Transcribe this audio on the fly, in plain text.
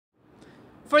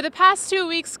For the past 2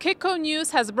 weeks, Kitco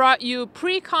News has brought you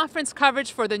pre-conference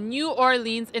coverage for the New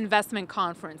Orleans Investment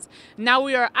Conference. Now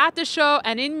we are at the show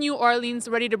and in New Orleans,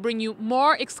 ready to bring you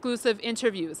more exclusive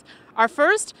interviews. Our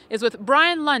first is with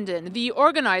Brien Lundin, the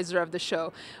organizer of the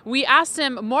show. We asked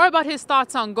him more about his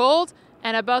thoughts on gold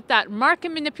and about that market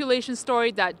manipulation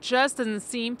story that just doesn't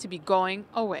seem to be going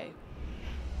away.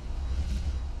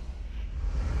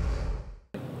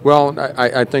 Well,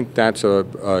 I think that's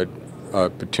a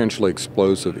potentially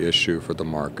explosive issue for the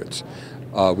markets.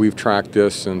 We've tracked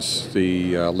this since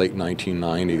the late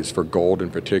 1990s for gold in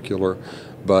particular,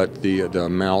 but the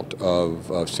amount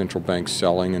of central banks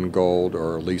selling in gold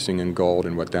or leasing in gold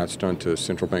and what that's done to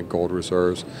central bank gold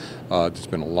reserves, there's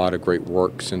been a lot of great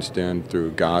work since then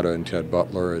through Gada and Ted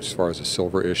Butler as far as the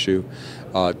silver issue.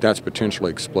 That's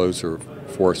potentially explosive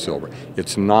for silver.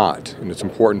 It's not, and it's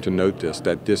important to note this,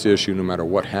 that this issue, no matter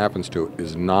what happens to it,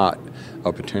 is not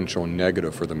a potential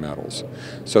negative for the metals.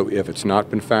 So if it's not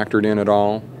been factored in at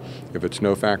all, if it's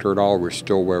no factor at all, we're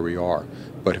still where we are.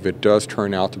 But if it does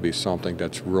turn out to be something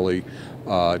that's really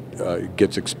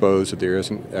gets exposed, that there is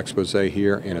an expose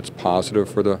here, and it's positive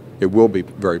for it will be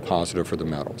very positive for the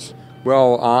metals.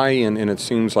 Well, and it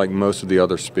seems like most of the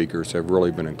other speakers have really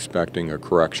been expecting a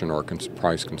correction or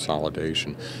price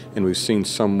consolidation. And we've seen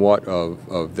somewhat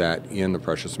of that in the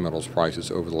precious metals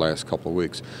prices over the last couple of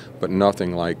weeks, but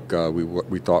nothing like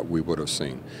we thought we would have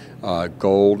seen.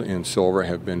 Gold and silver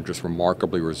have been just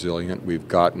remarkably resilient. We've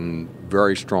gotten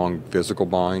very strong physical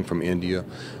buying from India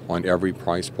on every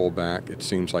price pullback. It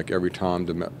seems like every time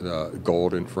the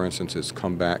gold, for instance, has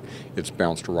come back, it's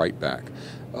bounced right back.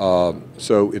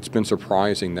 So it's been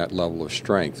surprising, that level of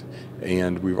strength.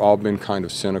 And we've all been kind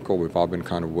of cynical. We've all been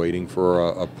kind of waiting for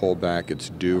a pullback. It's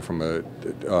due from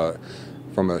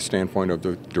a standpoint of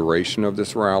the duration of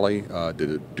this rally,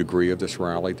 the degree of this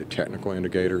rally, the technical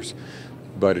indicators,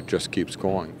 but it just keeps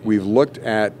going. We've looked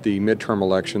at the midterm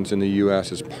elections in the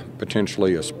U.S. as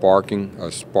potentially a spark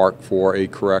for a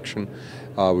correction.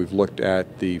 We've looked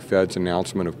at the Fed's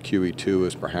announcement of QE2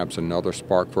 as perhaps another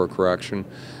spark for a correction.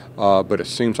 But it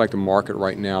seems like the market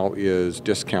right now is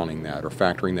discounting that or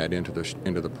factoring that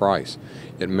into the price.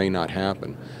 It may not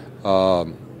happen.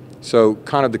 So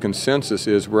kind of the consensus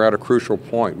is we're at a crucial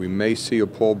point. We may see a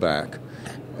pullback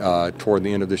toward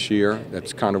the end of this year.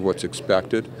 That's kind of what's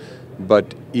expected.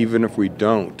 But even if we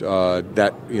don't,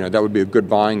 that would be a good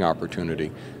buying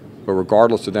opportunity. But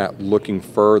regardless of that, looking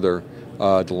further,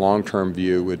 the long-term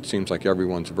view, it seems like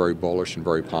everyone's very bullish and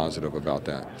very positive about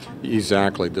that.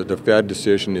 Exactly. The Fed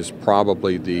decision is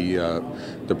probably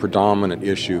the predominant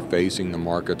issue facing the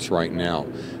markets right now.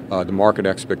 The market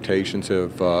expectations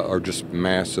are just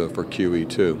massive for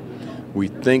QE2. We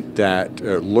think that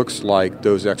it looks like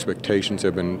those expectations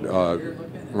have been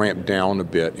ramped down a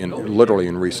bit, literally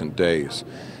in recent days.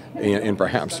 And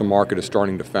perhaps the market is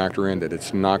starting to factor in that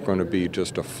it's not going to be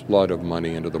just a flood of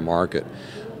money into the market.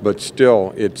 But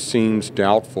still, it seems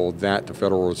doubtful that the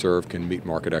Federal Reserve can meet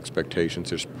market expectations.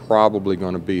 There's probably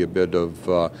going to be a bit of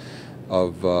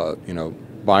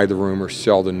buy the rumor,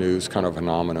 sell the news kind of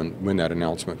phenomenon when that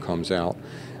announcement comes out.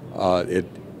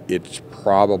 It's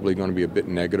probably going to be a bit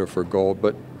negative for gold,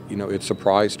 but it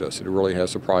surprised us. It really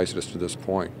has surprised us to this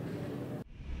point.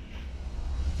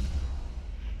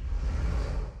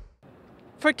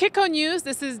 For Kitco News,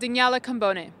 this is Daniela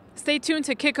Cambone. Stay tuned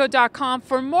to Kitco.com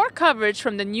for more coverage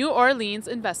from the New Orleans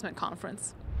Investment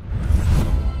Conference.